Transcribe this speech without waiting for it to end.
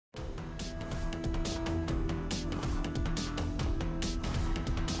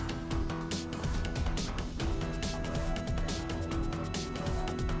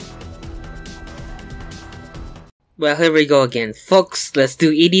Well, here we go again, folks. Let's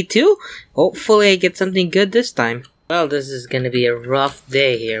do 82. Hopefully I get something good this time. Well, this is gonna be a rough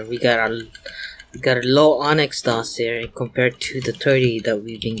day here. We got a low onyx dust here compared to the 30 that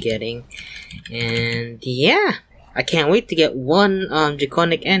we've been getting. And yeah, I can't wait to get one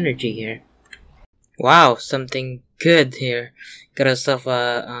draconic energy here. Wow, something good here. Got ourselves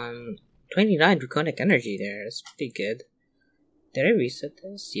 29 draconic energy there. That's pretty good. Did I reset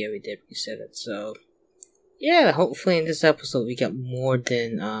this? Yeah, we did reset it. So yeah, hopefully in this episode we get more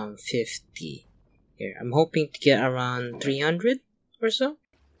than 50 here. I'm hoping to get around 300 or so.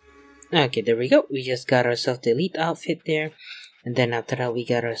 Okay, there we go. We just got ourselves the elite outfit there. And then after that we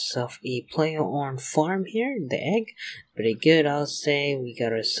got ourselves a player on farm here, the egg. Pretty good, I'll say. We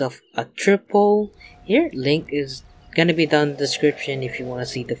got ourselves a triple here. Link is gonna be down in the description if you want to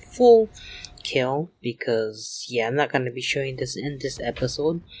see the full kill. Because yeah, I'm not gonna be showing this in this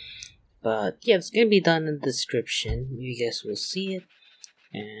episode. But yeah, it's gonna be down in the description. You guys will see it.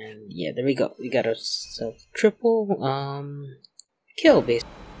 And yeah, there we go. We got ourselves triple kill base.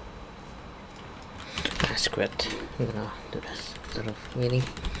 Screw it. I'm gonna do this instead of waiting.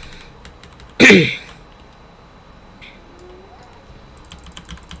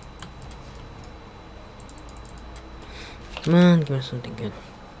 Come on, give me something good.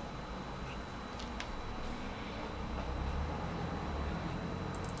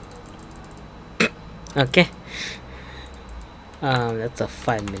 Okay. That's a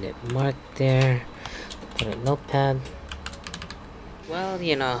 5-minute mark there. Put a notepad. Well,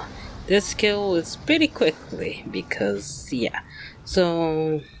 you know, this kill is pretty quickly because yeah.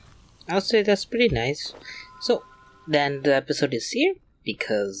 So I'll say that's pretty nice. So then the episode is here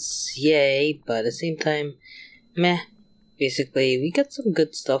because yay, but at the same time, meh. Basically, we got some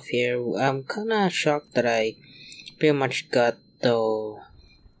good stuff here. I'm kinda shocked that I pretty much got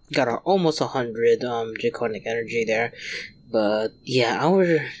almost 100 draconic energy there. But yeah,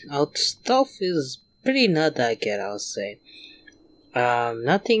 our stuff is pretty not that good, I'll say.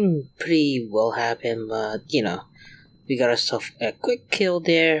 Nothing pretty will happen, but you know, we got ourselves a quick kill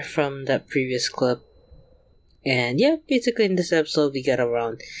there from that previous clip. And yeah, basically in this episode we got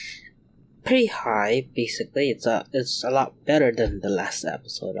around pretty high. Basically, it's a lot better than the last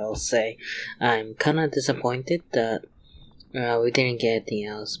episode, I'll say. I'm kinda disappointed that we didn't get anything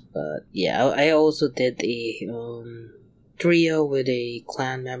else, but yeah, I also did a trio with a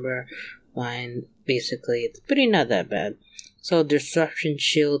clan member. Mine, basically, it's pretty not that bad. So disruption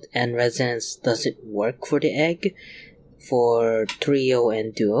shield and resonance doesn't work for the egg for trio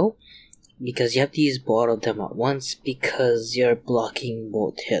and duo because you have to use both of them at once because you're blocking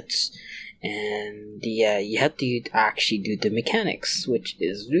both hits. And yeah, you have to actually do the mechanics, which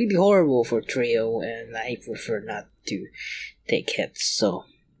is really horrible for trio, and I prefer not to take hits. So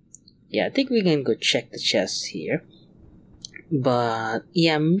yeah, I think we can go check the chests here. But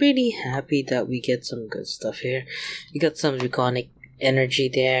yeah, I'm really happy that we get some good stuff here. We got some draconic energy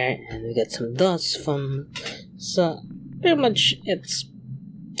there, and we got some dust from. So pretty much it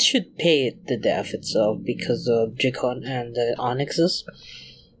should pay it the death itself because of Dracon and the onyxes.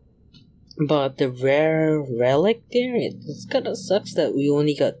 But the rare relic there, it's kinda sucks that we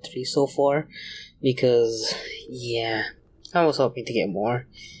only got 3 so far. Because yeah, I was hoping to get more.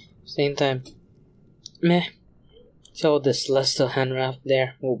 Same time, meh. So the celestial hand wrap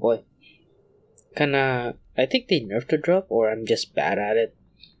there, oh boy. Kinda, I think they nerfed the drop, or I'm just bad at it.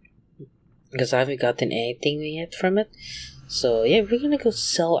 Because I haven't gotten anything yet from it. So yeah, we're gonna go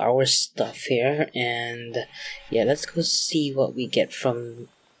sell our stuff here. And yeah, let's go see what we get from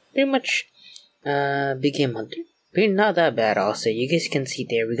pretty much Big Game Hunter. Pretty not that bad, I'll say. You guys can see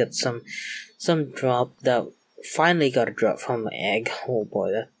there, we got some drop that finally got a drop from my egg. Oh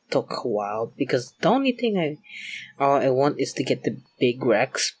boy, that took a while because the only thing I want is to get the big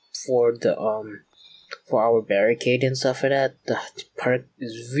Rex for the for our barricade and stuff like that. The perk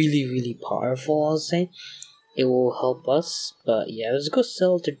is really powerful, I'll say. It will help us. But yeah, let's go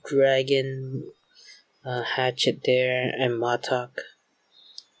sell the dragon hatchet there and Matok.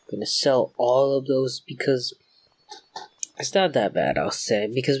 I'm gonna sell all of those because it's not that bad, I'll say,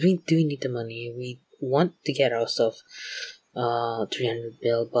 because we do need the money. We want to get ourselves 300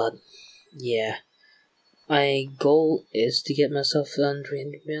 mil, but yeah, my goal is to get myself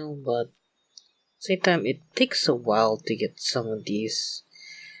 300 mil, but same time it takes a while to get some of these.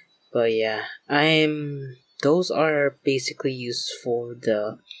 But yeah, those are basically used for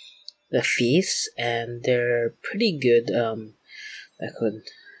the feast, and they're pretty good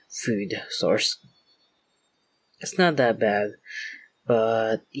food source. It's not that bad,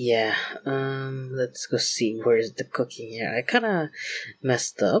 But yeah, let's go see where's the cooking here. I kind of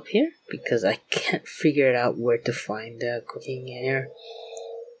messed up here because I can't figure out where to find the cooking here.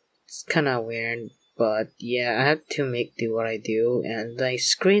 It's kind of weird, but yeah, I have to make do what I do, and the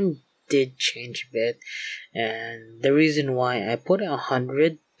screen did change a bit, and the reason why I put it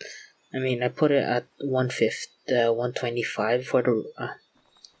 100, I put it at 125 for the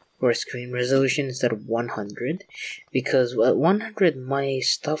for screen resolution instead of 100, because at 100 my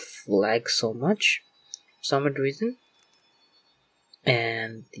stuff lags so much for some odd reason,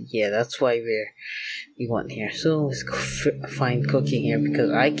 and yeah, that's why we want here. So let's go find cooking here because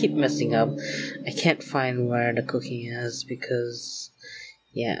I keep messing up. I can't find where the cooking is because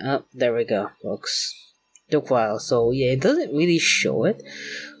there we go, folks. Took a while, so yeah, it doesn't really show it,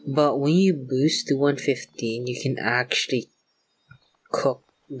 but when you boost to 115 you can actually cook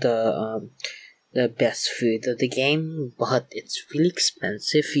the best food of the game, but it's really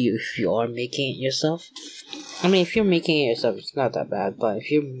expensive if you are making it yourself. If you're making it yourself, it's not that bad, but if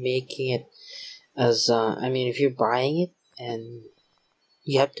you're making it as if you're buying it and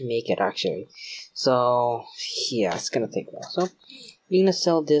you have to make it actually, so yeah, it's gonna take a while. So we're gonna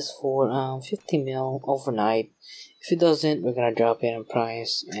sell this for 50 mil overnight. If it doesn't, we're gonna drop it in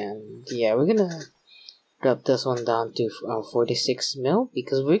price, and yeah, we're gonna drop this one down to 46 mil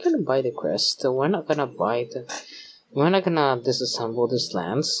because we're gonna buy the crest. So we're not gonna disassemble this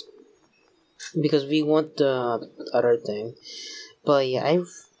lance because we want the other thing. But yeah,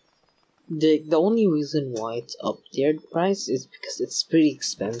 the only reason why it's up there the price is because it's pretty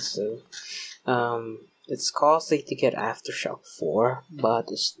expensive. It's costly to get Aftershock 4,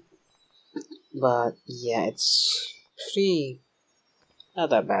 but yeah, it's pretty not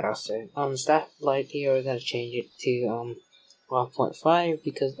that bad, I'll say. Staff light here, we're gonna change it to 1.5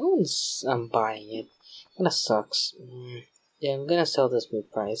 because no one's buying it. Kinda sucks. Yeah, I'm gonna sell this mid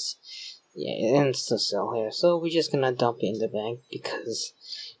price. Yeah, it ends to sell here, so we're just gonna dump it in the bank because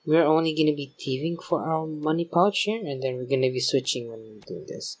we're only gonna be thieving for our money pouch here, and then we're gonna be switching when we're doing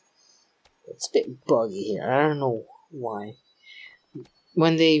this. It's a bit buggy here. I don't know why.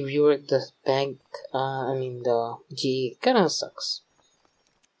 When they rework the bank, the G, kinda sucks.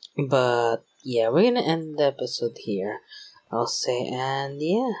 But yeah, we're gonna end the episode here, I'll say, and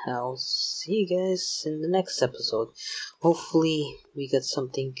yeah, I'll see you guys in the next episode. Hopefully we get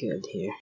something good here.